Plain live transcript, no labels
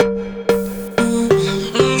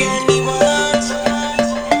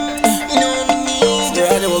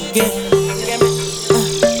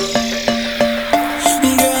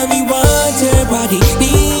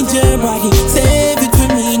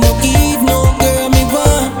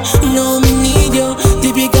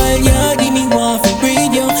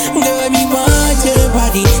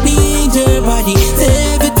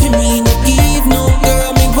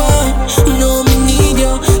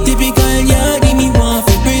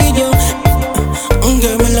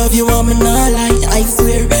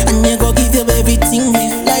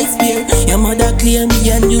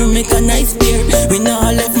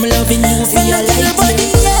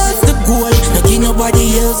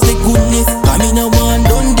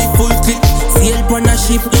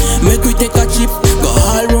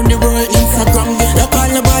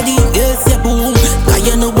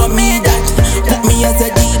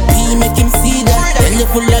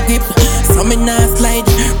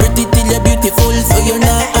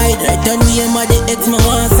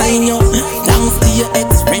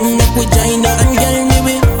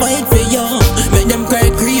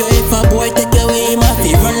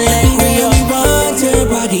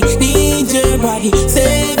body.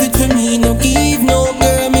 Save it for me, no give no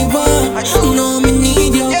girl me want. No me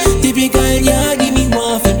need you. Typical yeah, give me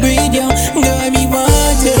one for breed you. Girl me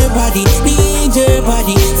want your body, need your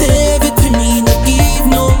body. Save it for me, no give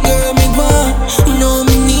no girl me want. No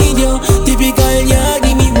me need you. Typical yeah,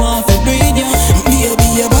 give me one for breed you. Baby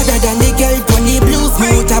you better than the girl on the blues.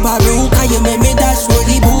 Smooth a baruka, you make me dash roll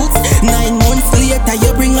the boots. 9 months later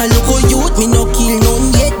you bring a look of youth. Me no kill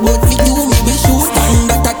none yet, but for you me be shoot. Stand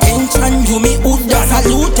at attention, you me hood a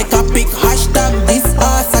salute. Take a pic, hashtag this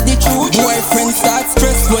ass of the truth. Boyfriend start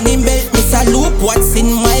stress when him belt me salute. What's in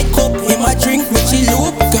my cup, him a drink me chill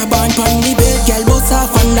loop. Grab on pon the belt, girl bust off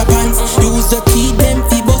underpants. Use the tea them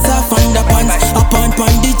fi bust off underpants. Up on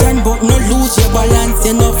the jan but no lose your balance.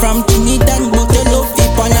 You know from Trinidad but you love the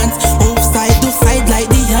balance. Move side to side like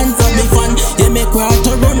the hands of the fan. You make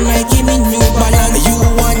water run like him in New Balance. You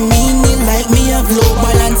want me like me have low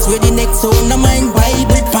balance. Where the next